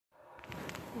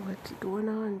What's going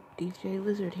on? DJ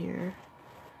Lizard here.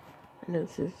 I know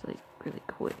this is really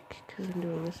quick because I'm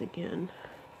doing this again.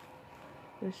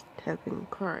 Just have been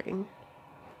crying.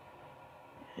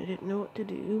 I didn't know what to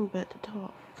do but to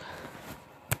talk.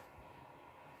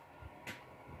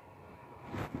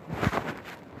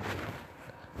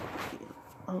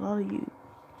 A lot of you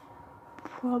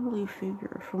probably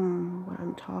figure from what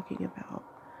I'm talking about.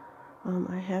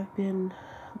 I have been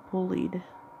bullied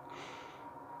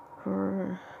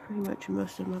for pretty much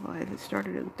most of my life. It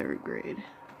started in 3rd grade.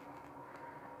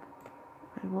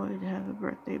 I wanted to have a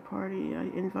birthday party. I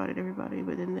invited everybody,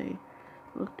 but then they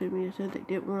looked at me and said they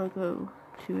didn't want to go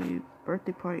to a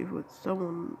birthday party with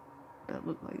someone that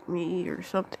looked like me or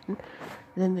something.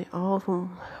 And then all of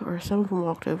them, or some of them,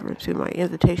 walked over and threw my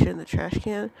invitation in the trash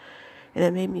can, and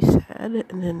it made me sad.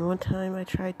 And then one time I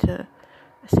tried to,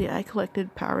 I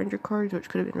collected Power Ranger cards, which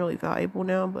could have been really valuable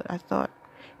now, but I thought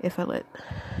if I let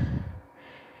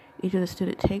each of the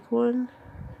students take one,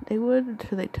 they would,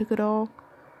 so they took it all.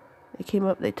 They came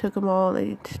up, they took them all,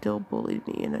 and they still bullied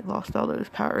me, and I lost all those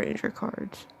Power Ranger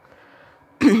cards.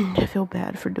 I feel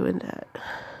bad for doing that.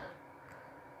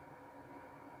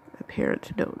 My parents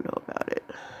don't know about it.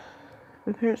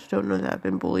 My parents don't know that I've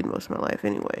been bullied most of my life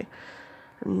anyway.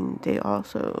 I mean, they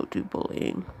also do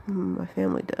bullying. My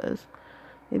family does.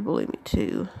 They bully me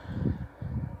too.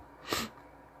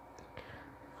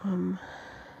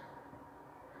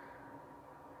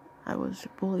 I was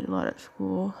bullied a lot at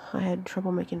school. I had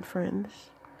trouble making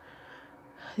friends.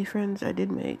 The friends I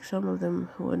did make, some of them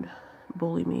would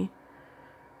bully me.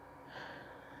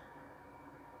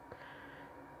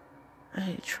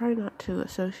 I try not to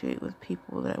associate with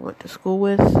people that I went to school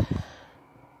with,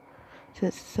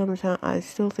 since sometimes I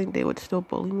still think they would still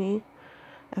bully me.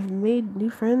 I've made new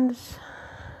friends,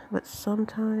 but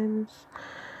sometimes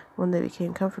when they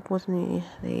became comfortable with me,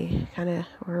 they kind of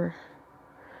were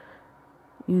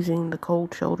using the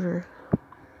cold shoulder.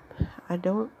 I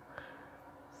don't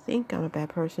think I'm a bad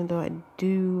person, though I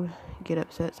do get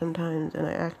upset sometimes and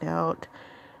I act out,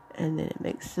 and then it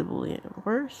makes the bullying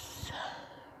worse.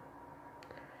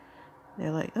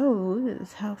 They're like, oh, look at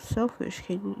this, how selfish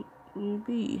can you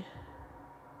be?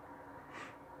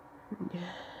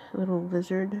 Little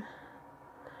lizard.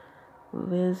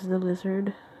 Liz the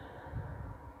lizard.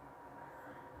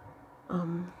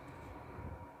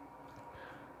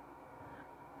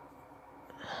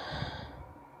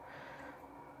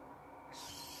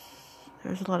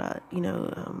 There's a lot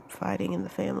of, fighting in the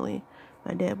family.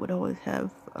 My dad would always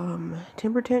have,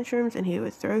 temper tantrums, and he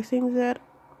would throw things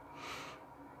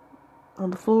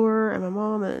on the floor at my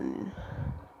mom, and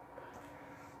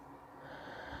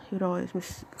he would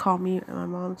always call me my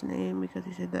mom's name because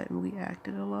he said that we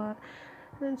acted a lot.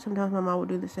 And sometimes my mom would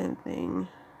do the same thing.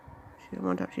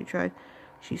 One time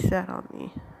she sat on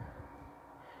me.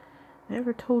 I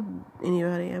never told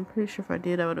anybody. I'm pretty sure if I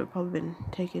did, I would have probably been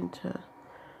taken to,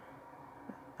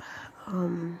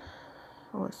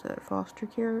 foster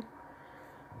care.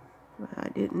 But I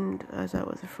didn't, as I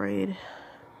was afraid.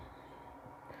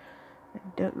 I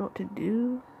don't know what to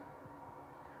do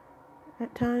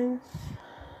at times.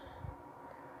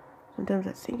 Sometimes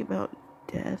I think about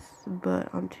death, but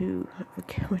I'm too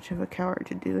much of a coward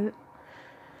to do it.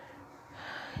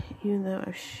 Even though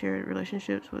I've shared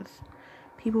relationships with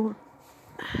people,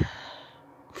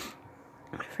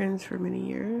 my friends for many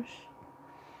years,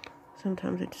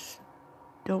 sometimes I just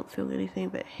don't feel anything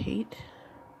but hate.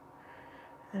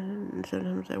 And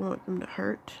sometimes I want them to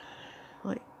hurt,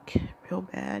 like real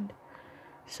bad,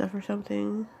 suffer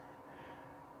something,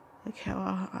 like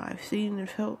how I've seen and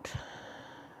felt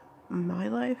my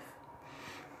life.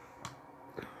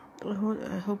 I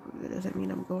hope it doesn't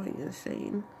mean I'm going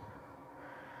insane.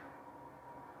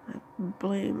 I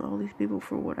blame all these people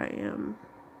for what I am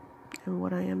and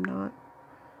what I am not.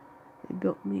 They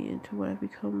built me into what I've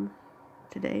become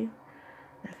today.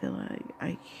 I feel like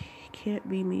I can't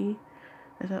be me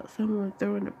without someone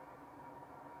throwing a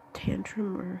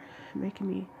tantrum or making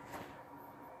me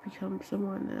become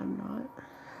someone that I'm not.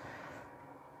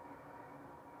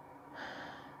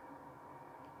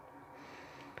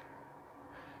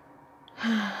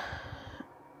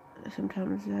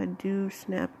 Sometimes I do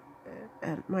snap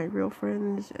at my real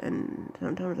friends, and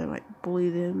sometimes I might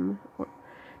bully them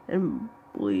and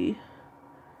bully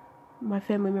my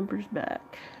family members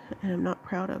back, and I'm not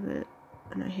proud of it,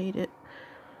 and I hate it.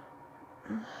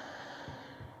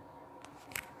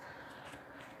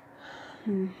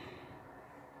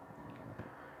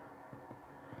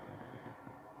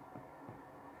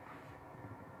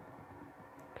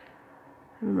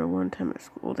 I remember one time at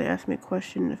school, they asked me a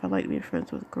question if I liked being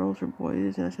friends with girls or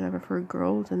boys, and I said I preferred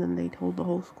girls, and then they told the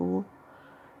whole school.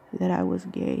 They that I was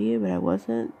gay, but I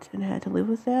wasn't, and I had to live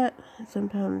with that.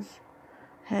 Sometimes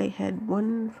I had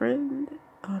one friend,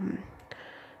 so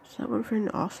that one friend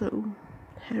also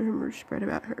had rumors spread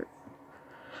about her.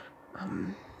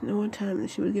 The one time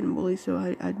she was getting bullied, so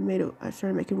I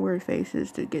started making weird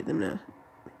faces to get them to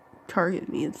target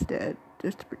me instead,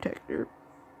 just to protect her.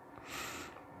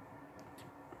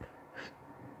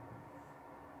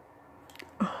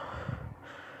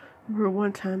 For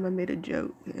one time I made a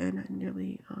joke and I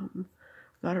nearly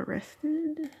got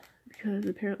arrested because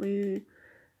apparently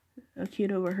a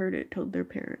kid overheard it, told their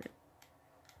parent.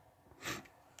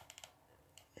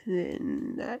 And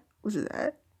then that was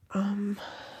that.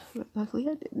 But luckily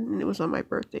I didn't. And it was on my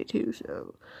birthday too,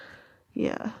 so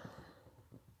yeah.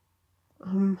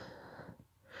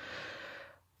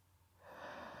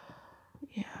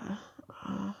 Yeah.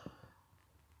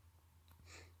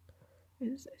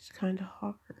 It's kind of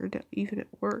hard, even at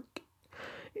work.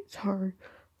 It's hard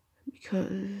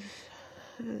because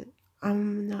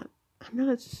I'm not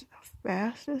as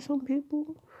fast as some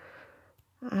people.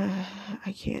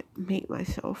 I can't make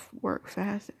myself work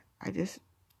fast. I just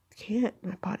can't.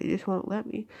 My body just won't let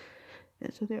me.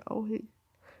 And so they're always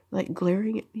like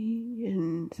glaring at me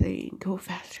and saying, "Go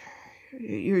faster.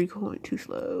 You're going too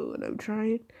slow." And I'm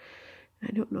trying.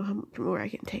 I don't know how much more I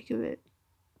can take of it.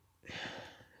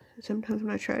 Sometimes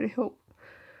when I try to help,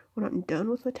 when I'm done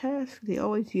with a task, they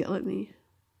always yell at me.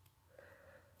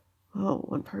 Well,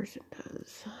 one person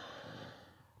does.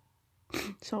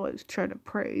 So I always try to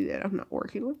pray that I'm not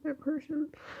working with that person,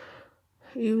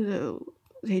 even though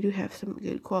they do have some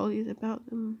good qualities about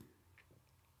them.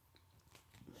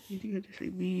 You could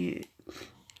just be,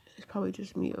 it's probably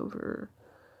just me over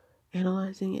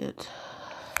analyzing it.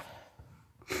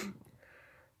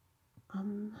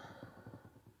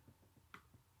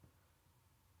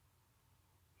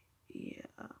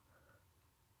 Yeah,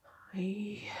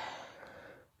 I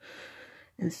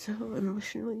am so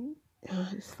emotionally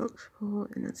dysfunctional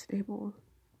and unstable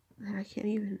that I can't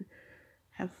even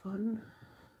have fun.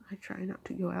 I try not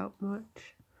to go out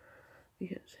much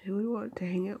because who would want to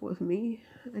hang out with me?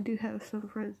 I do have some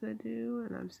friends that do,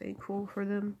 and I'm thankful for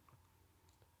them.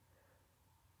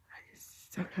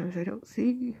 Sometimes I don't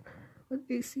see what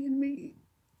they see in me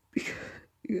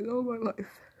because all my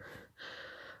life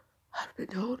I've been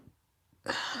told,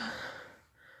 I've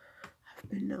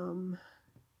been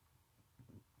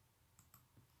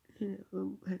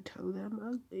I told them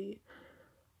ugly.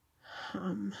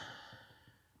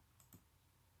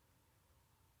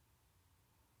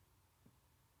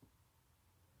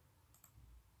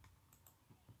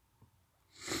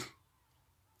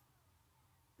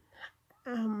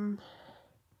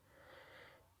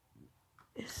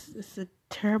 It's a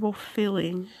terrible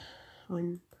feeling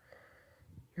when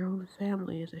your own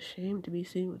family is ashamed to be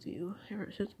seen with you.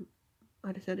 Ever since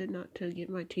I decided not to get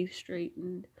my teeth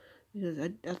straightened because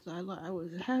I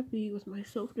was happy with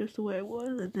myself just the way I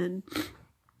was, and then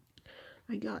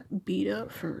I got beat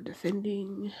up for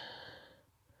defending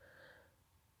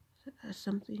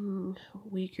something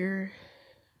weaker.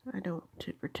 I don't,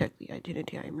 to protect the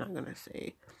identity, I'm not gonna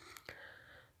say.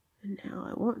 And now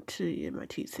I want to get my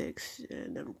teeth fixed,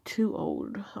 and I'm too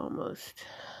old almost.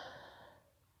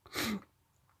 I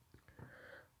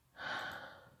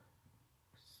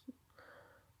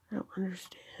don't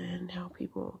understand how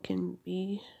people can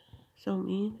be so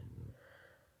mean.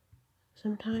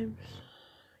 Sometimes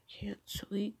I can't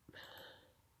sleep.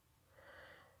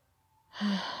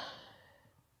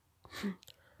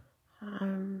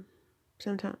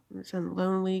 Sometimes I'm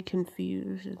lonely,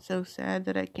 confused, and so sad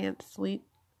that I can't sleep.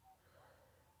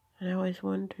 And I always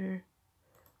wonder,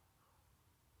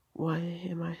 why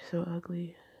am I so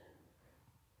ugly?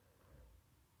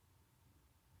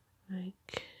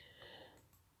 Like,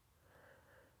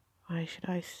 why should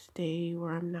I stay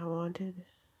where I'm not wanted?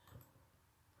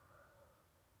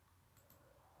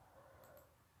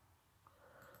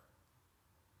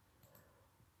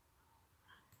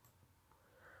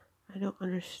 I don't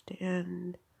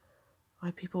understand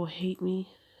why people hate me.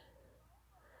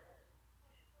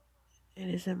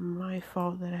 It isn't my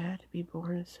fault that I had to be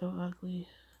born so ugly.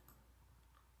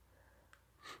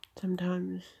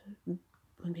 Sometimes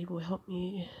when people help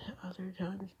me, other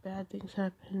times bad things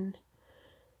happen.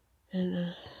 And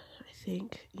I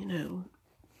think,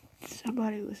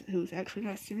 somebody who's actually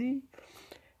nice to me,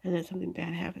 and then something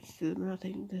bad happens to them, and I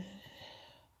think this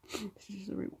is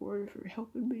the reward for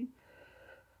helping me.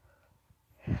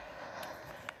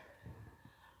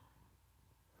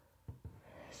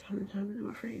 Sometimes I'm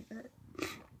afraid that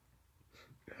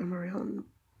I'm around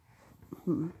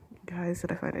guys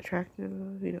that I find attractive,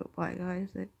 black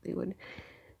guys, that they would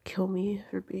kill me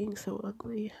for being so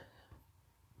ugly.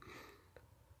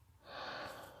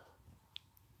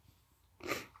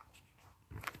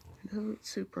 It's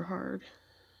super hard.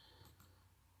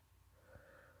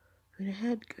 I mean, I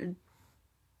had good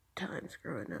times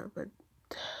growing up, but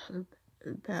the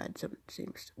bad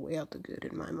seems to weigh out the good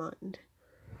in my mind.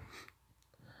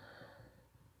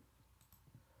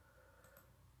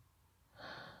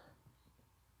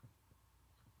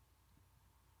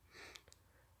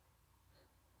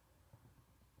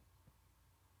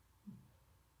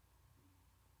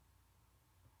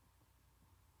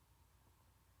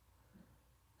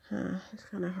 It's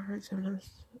kind of hard sometimes.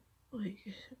 Like,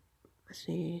 I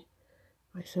see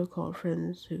my so-called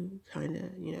friends who kind of,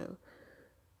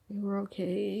 they were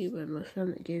okay, but my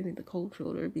friend that gave me the cold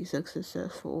shoulder to be so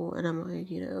successful, and I'm like,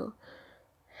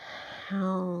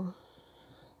 how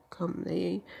come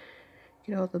they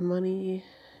get all the money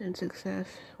and success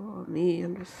while me,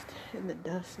 I'm just in the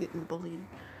dust getting bullied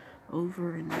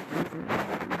over and over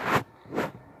again.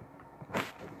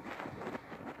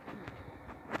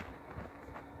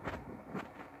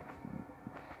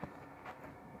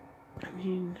 I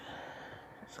mean,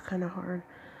 it's kind of hard.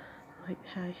 Like,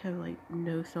 I have,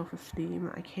 no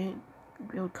self-esteem. I can't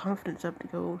build confidence up to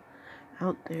go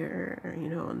out there,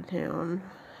 on the town.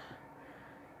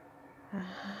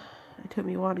 It took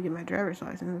me a while to get my driver's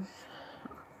license.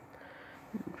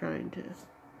 I'm trying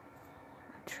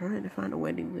to find a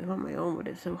way to live on my own, but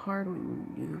it's so hard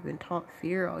when you've been taught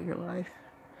fear all your life.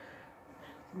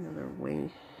 Another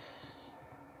way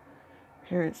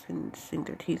parents can sink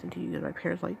their teeth into you, and my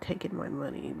parents like taking my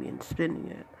money and spending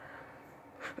it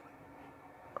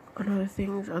on other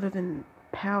things other than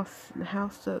the house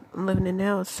that I'm living in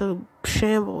now is so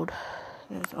shambled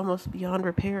that it's almost beyond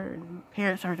repair, and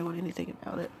parents aren't doing anything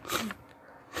about it.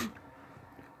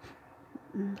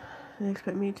 They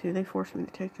expect me to. They forced me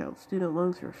to take out student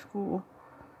loans for school,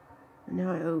 and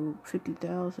now I owe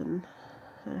 $50,000, and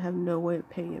I have no way of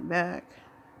paying it back.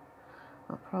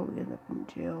 I'll probably end up in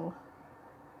jail.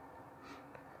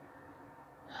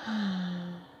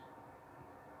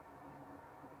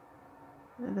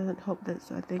 It doesn't help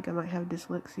that I think I might have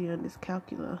dyslexia and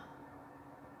dyscalculia.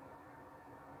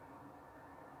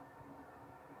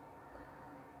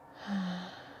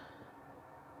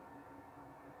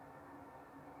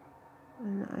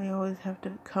 And I always have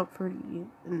to comfort eat,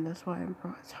 and that's why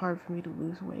it's hard for me to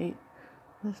lose weight.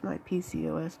 Unless my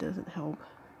PCOS doesn't help.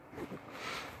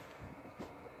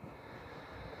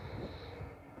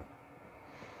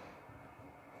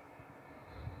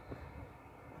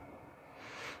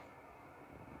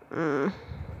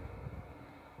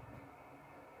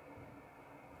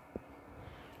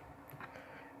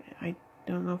 I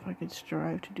don't know if I could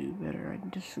strive to do better. I'm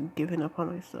just giving up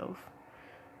on myself.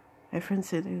 My friends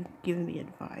said they've given me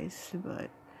advice, but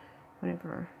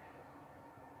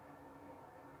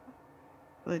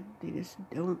they just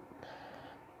don't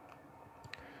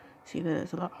see that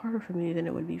it's a lot harder for me than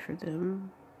it would be for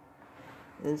them.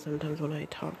 And sometimes when I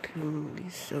talk to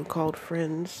these so-called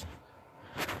friends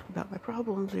about my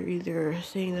problems, they're either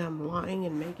saying that I'm lying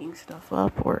and making stuff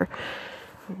up, or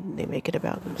they make it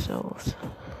about themselves.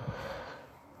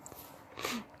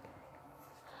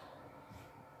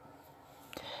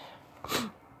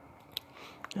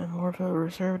 I'm more of a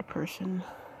reserved person.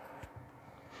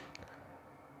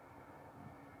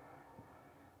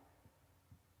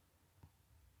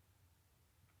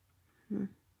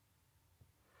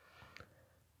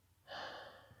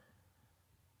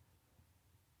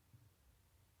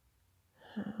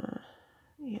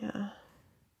 Yeah.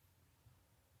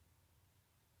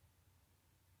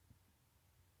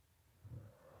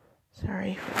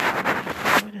 Sorry.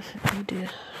 I just need to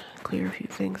clear a few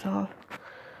things off.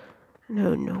 I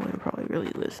know no one probably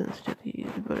really listens to these,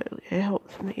 but it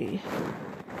helps me.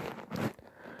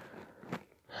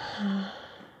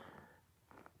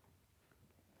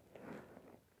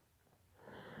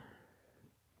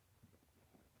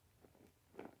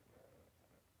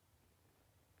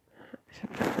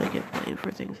 Sometimes I get blamed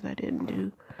for things that I didn't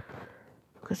do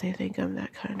because they think I'm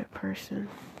that kind of person.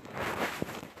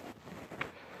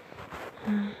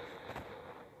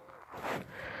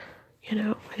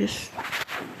 I just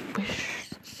wish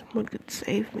someone could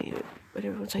save me, but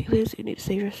everyone's like, Liz, you need to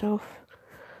save yourself.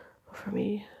 But for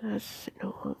me, that's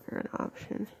no longer an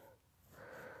option.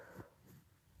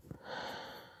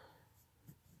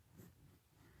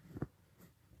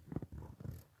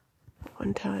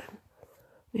 One time,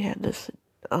 we had this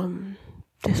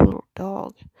little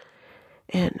dog,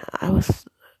 and I was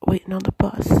waiting on the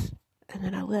bus, and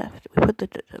then I left.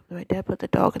 My dad put the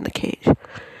dog in the cage, and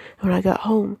when I got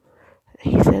home,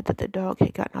 he said that the dog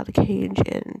had gotten out of the cage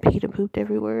and peed and pooped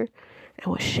everywhere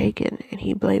and was shaken, and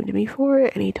he blamed me for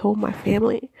it, and he told my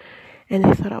family, and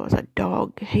they thought I was a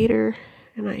dog hater,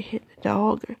 and I hit the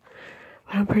dog.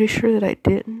 But I'm pretty sure that I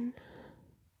didn't,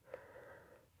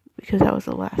 because I was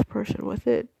the last person with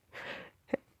it.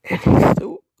 And he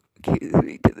still accuses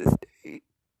me to this day.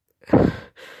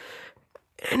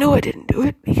 I know I didn't do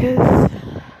it because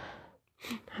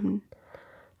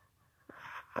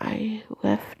I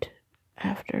left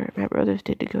after my brothers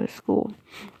did to go to school.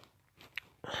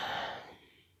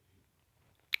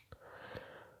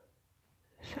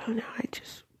 So now I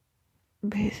just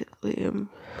basically am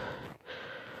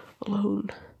alone.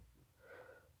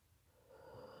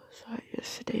 So I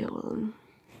just stay alone.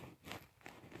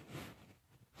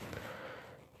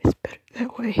 It's better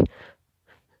that way.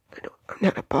 I'm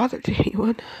not a bother to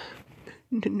anyone.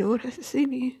 No one has to see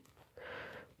me.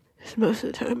 Because most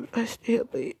of the time I stay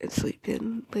up late and sleep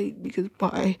in late, because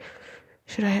why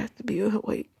should I have to be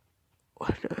awake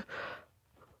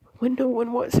when no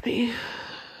one wants me?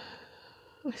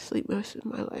 I sleep most of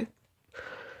my life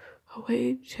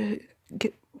away to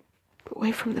get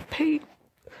away from the pain.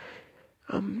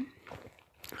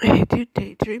 I do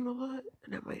daydream a lot,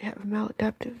 and I might have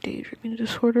maladaptive daydreaming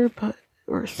disorder,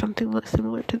 or something less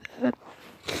similar to that.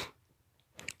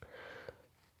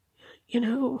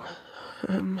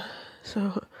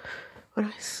 So when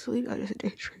I sleep, I just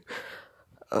daydream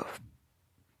of,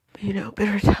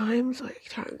 better times.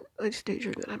 I just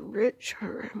daydream that I'm rich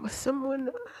or I'm with someone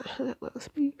that loves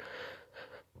me,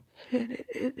 and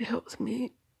it helps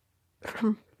me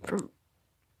from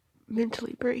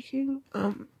mentally breaking.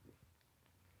 I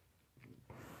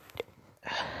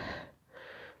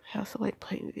also like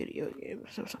playing video games,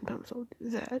 so sometimes I'll do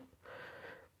that,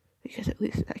 because at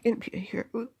least I can be a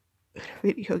hero in a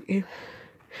video game,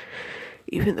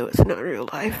 even though it's not real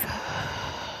life.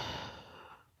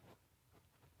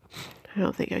 I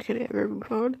don't think I could ever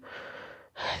move on.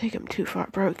 I think I'm too far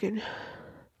broken,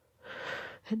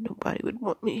 and nobody would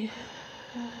want me.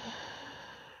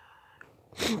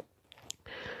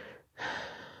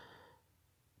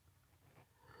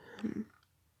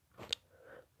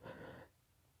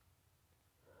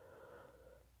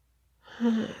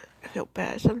 I feel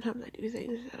bad. Sometimes I do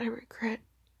things that I regret,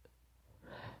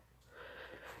 and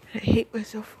I hate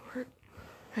myself for it.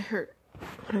 I hurt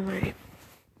one of my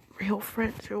real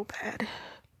friends real bad,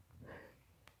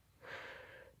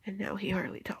 and now he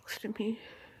hardly talks to me.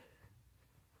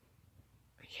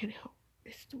 I can't help.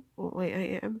 It's the way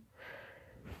I am.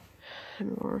 I'm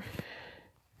more,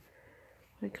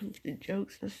 when it comes to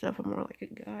jokes and stuff, I'm more like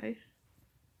a guy.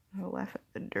 I'll laugh at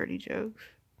the dirty jokes.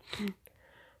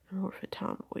 I'm more of a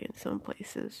tomboy in some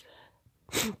places.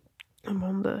 I'm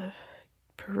on the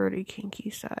perverted kinky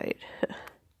side.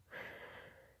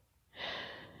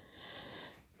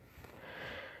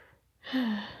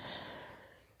 I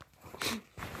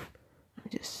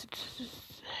just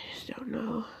don't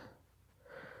know.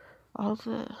 All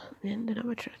the men that I'm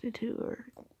attracted to are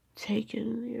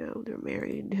taken, they're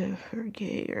married or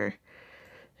gay, or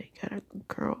they got a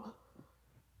girl.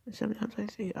 And sometimes I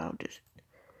think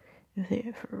if they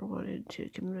ever wanted to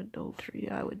commit adultery,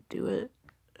 I would do it.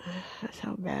 That's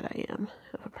how bad I am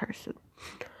of a person.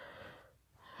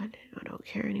 I don't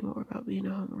care anymore about being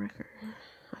a homewrecker.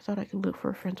 I thought I could look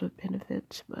for friends with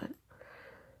benefits, but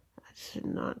that's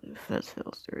not, if that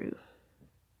fell through.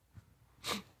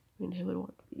 Who would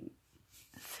want to be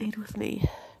seen with me?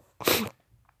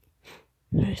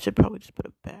 I should probably just put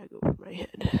a bag over my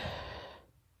head.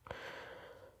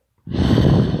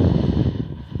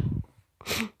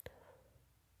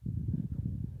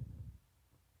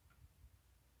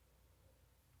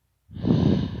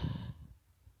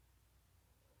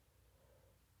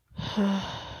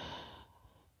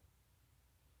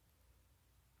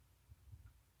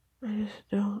 I just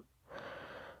don't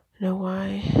know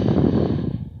why.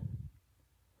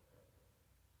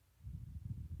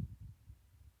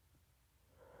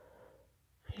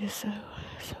 I'm just so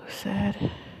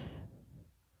sad.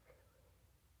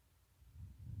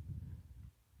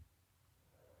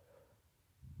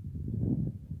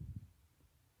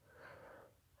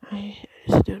 I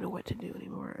just don't know what to do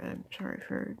anymore. I'm sorry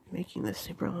for making this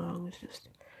super long. It's just,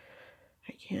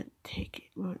 I can't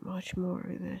take it much more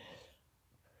of this.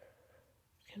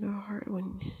 It's kind of hard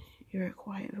when you're a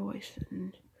quiet voice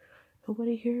and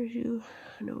nobody hears you,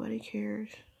 nobody cares,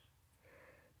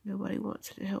 nobody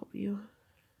wants to help you.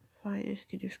 If I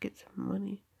could just get some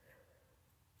money,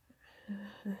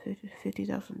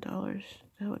 $50,000,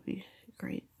 that would be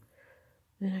great.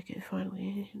 Then I could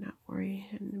finally not worry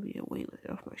and be a weight lifted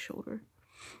off my shoulder.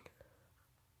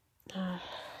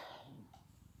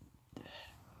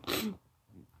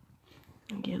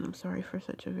 Again, I'm sorry for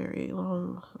such a very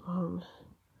long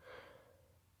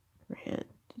rant.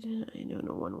 I know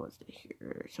no one wants to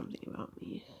hear something about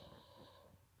me.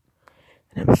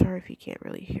 And I'm sorry if you can't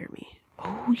really hear me.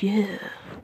 Oh, yeah.